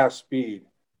world-class speed.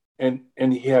 And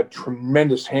he had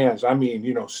tremendous hands. I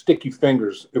mean, sticky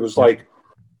fingers. It was like,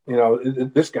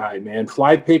 this guy, man,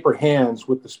 flypaper hands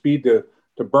with the speed to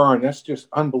burn. That's just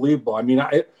unbelievable. I mean,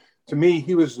 to me,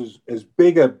 he was as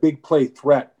big a big play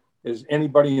threat as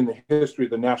anybody in the history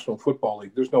of the National Football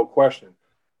League. There's no question.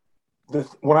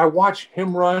 When I watch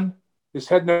him run, his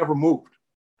head never moved.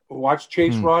 Watch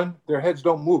Chase run, their heads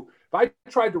don't move. If I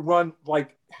tried to run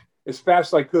like as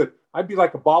fast as I could, I'd be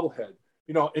like a bobblehead.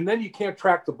 And then you can't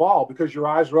track the ball because your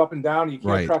eyes are up and down. And you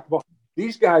can't track the ball.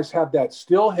 These guys have that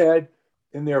still head,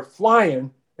 and they're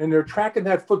flying, and they're tracking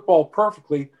that football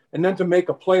perfectly. And then to make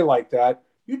a play like that,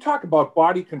 you talk about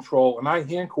body control and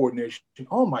eye-hand coordination.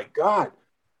 Oh, my God.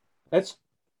 That's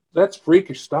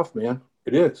freakish stuff, man.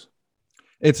 It is.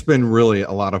 It's been really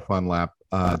a lot of fun, Lap,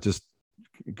 just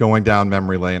going down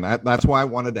memory lane. That's why I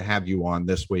wanted to have you on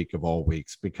this week of all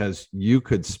weeks, because you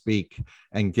could speak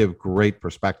and give great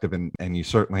perspective, and you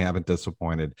certainly haven't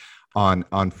disappointed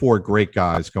on four great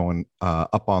guys going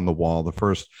up on the wall. The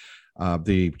first,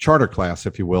 the charter class,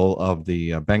 if you will, of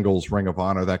the Bengals Ring of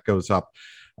Honor that goes up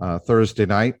Thursday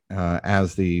night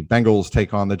as the Bengals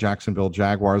take on the Jacksonville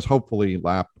Jaguars. Hopefully,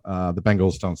 Lap, the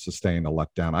Bengals don't sustain a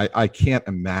letdown. I can't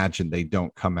imagine they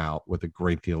don't come out with a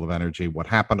great deal of energy. What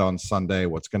happened on Sunday,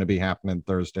 what's going to be happening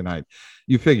Thursday night,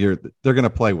 you figure they're going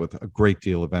to play with a great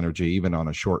deal of energy, even on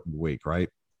a shortened week, right?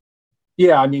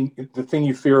 Yeah, I mean, the thing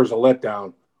you fear is a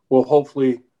letdown. Well,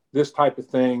 hopefully this type of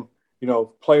thing,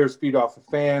 players feed off of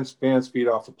fans feed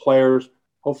off of players.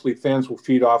 Hopefully fans will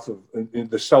feed off of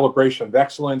the celebration of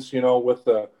excellence, with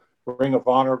the Ring of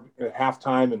Honor at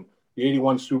halftime and the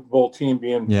 81 Super Bowl team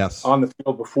being on the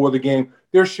field before the game.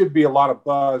 There should be a lot of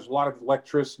buzz, a lot of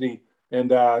electricity,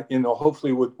 and,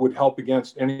 hopefully would help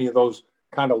against any of those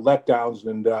kind of letdowns.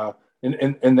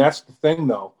 And that's the thing,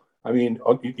 though. I mean,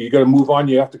 you got to move on.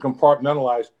 You have to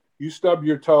compartmentalize. You stub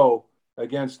your toe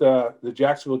against the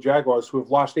Jacksonville Jaguars, who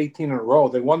have lost 18 in a row.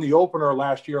 They won the opener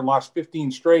last year and lost 15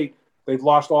 straight. They've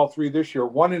lost all three this year,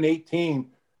 1-18.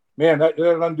 Man, that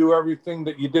undo everything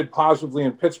that you did positively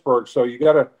in Pittsburgh. So you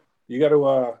got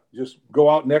to just go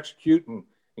out and execute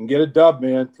and get a dub,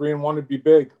 man. 3-1 would be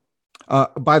big.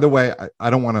 By the way, I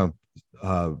don't want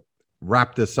to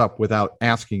wrap this up without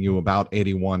asking you about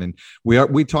 81. And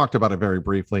we talked about it very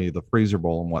briefly, the Freezer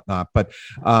Bowl and whatnot. But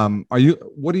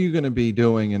what are you going to be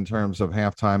doing in terms of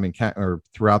halftime or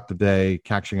throughout the day,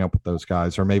 catching up with those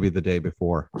guys, or maybe the day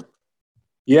before?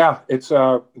 Yeah, it's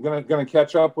gonna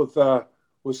catch up with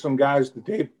some guys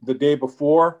the day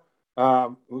before.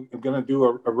 We're gonna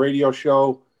do a radio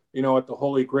show, at the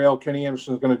Holy Grail. Kenny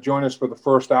Anderson is going to join us for the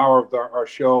first hour of our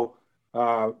show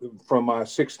from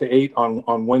 6 to 8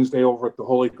 on Wednesday over at the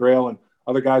Holy Grail, and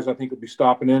other guys I think will be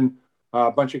stopping in.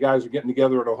 A bunch of guys are getting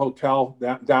together at a hotel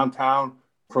downtown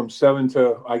from 7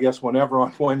 to I guess whenever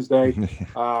on Wednesday,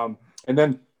 and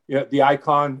then the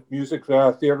Icon Music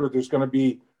Theater.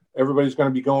 Everybody's going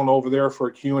to be going over there for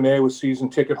a Q&A with season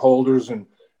ticket holders and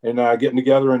getting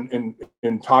together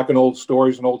and talking old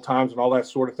stories and old times and all that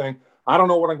sort of thing. I don't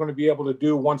know what I'm going to be able to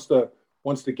do once the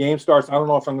game starts. I don't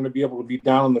know if I'm going to be able to be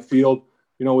down on the field,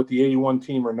 with the 81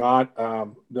 team or not.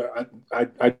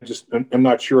 I just am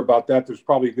not sure about that. There's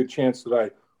probably a good chance that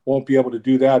I won't be able to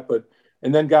do that.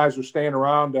 And then guys are staying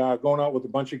around, going out with a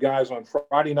bunch of guys on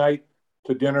Friday night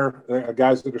to dinner,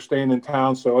 guys that are staying in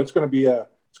town. So it's going to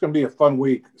be a fun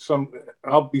week.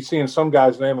 I'll be seeing some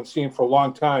guys that I haven't seen for a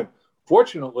long time.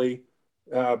 Fortunately,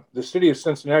 the city of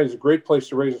Cincinnati is a great place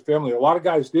to raise a family. A lot of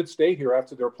guys did stay here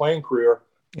after their playing career.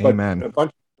 Amen.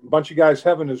 But a bunch of guys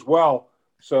haven't as well.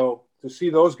 So to see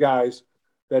those guys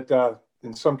that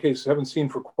in some cases haven't seen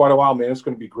for quite a while, man, it's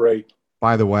going to be great.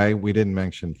 By the way, we didn't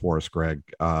mention Forrest Gregg,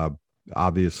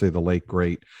 obviously the late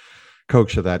great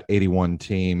coach of that 81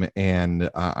 team. And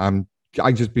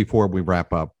I just, before we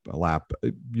wrap up, Lap,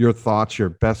 your thoughts, your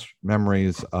best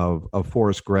memories of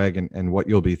Forrest Gregg and what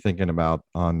you'll be thinking about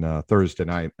on Thursday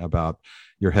night about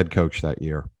your head coach that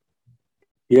year.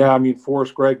 Yeah, I mean,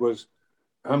 Forrest Gregg was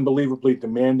unbelievably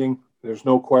demanding. There's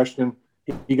no question.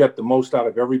 He got the most out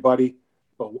of everybody.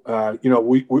 But,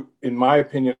 we in my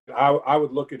opinion, I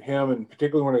would look at him, and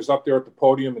particularly when he was up there at the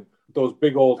podium and those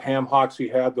big old ham hocks he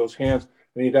had, those hands,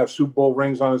 and he'd have Super Bowl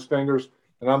rings on his fingers.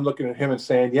 And I'm looking at him and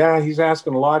saying, yeah, he's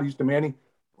asking a lot. He's demanding.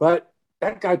 But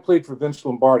that guy played for Vince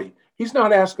Lombardi. He's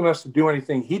not asking us to do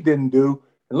anything he didn't do.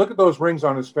 And look at those rings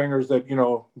on his fingers that,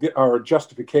 are a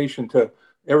justification to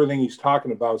everything he's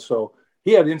talking about. So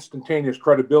he had instantaneous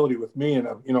credibility with me and,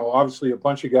 obviously a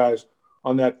bunch of guys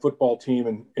on that football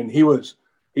team. And he was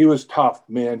tough,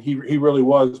 man. He really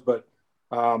was. But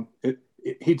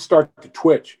he'd start to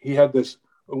twitch. He had this.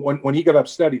 When he got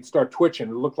upset, he'd start twitching.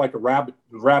 It looked like a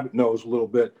rabbit nose a little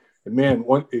bit. And man,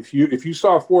 if you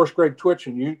saw Forrest Gregg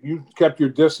twitching, you kept your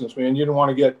distance, man. You didn't want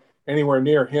to get anywhere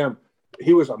near him.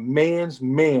 He was a man's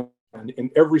man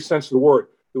in every sense of the word.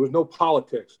 There was no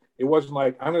politics. It wasn't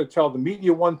like, I'm going to tell the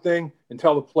media one thing and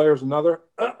tell the players another.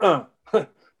 None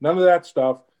of that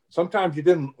stuff. Sometimes you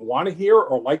didn't want to hear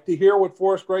or like to hear what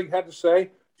Forrest Gregg had to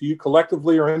say to you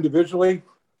collectively or individually,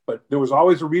 but there was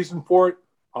always a reason for it.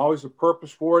 Always a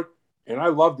purpose for it. And I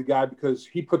love the guy because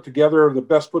he put together the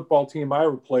best football team I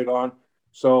ever played on.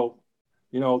 So,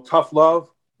 tough love,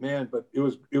 man, but it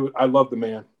was, I love the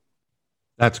man.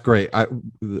 That's great.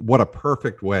 What a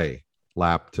perfect way,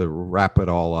 Lap, to wrap it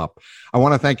all up. I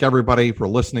want to thank everybody for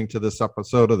listening to this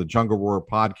episode of the JungleRoar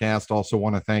podcast. Also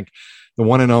want to thank the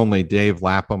one and only Dave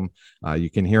Lapham. You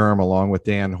can hear him along with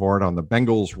Dan Hort on the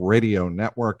Bengals radio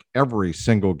network every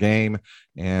single game.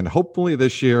 And hopefully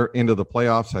this year into the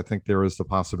playoffs, I think there is the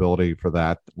possibility for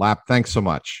that. Lap, thanks so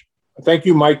much. Thank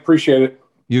you, Mike. Appreciate it.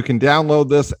 You can download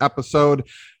this episode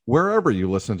wherever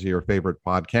you listen to your favorite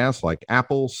podcasts like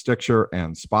Apple, Stitcher,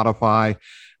 and Spotify.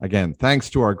 Again, thanks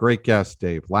to our great guest,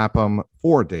 Dave Lapham.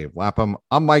 For Dave Lapham,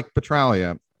 I'm Mike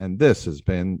Petralia, and this has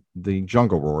been the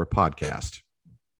JungleRoar podcast.